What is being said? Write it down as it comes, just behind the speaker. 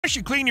As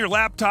you clean your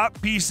laptop,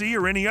 PC,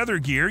 or any other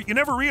gear, you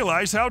never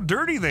realize how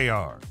dirty they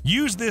are.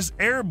 Use this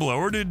air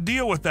blower to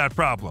deal with that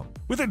problem.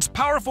 With its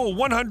powerful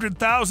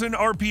 100,000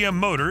 RPM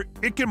motor,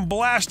 it can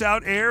blast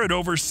out air at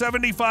over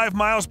 75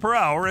 miles per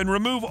hour and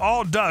remove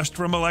all dust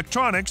from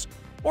electronics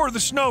or the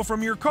snow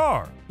from your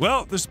car.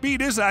 Well, the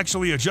speed is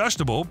actually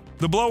adjustable.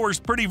 The blower's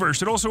pretty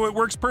versatile, so it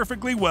works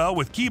perfectly well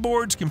with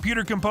keyboards,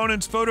 computer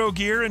components, photo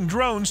gear, and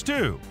drones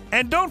too.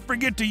 And don't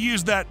forget to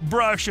use that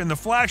brush and the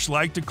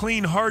flashlight to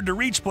clean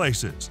hard-to-reach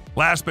places.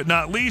 Last but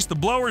not least, the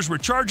blower's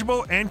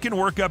rechargeable and can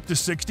work up to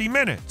 60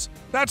 minutes.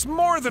 That's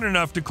more than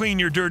enough to clean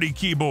your dirty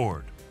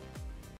keyboard.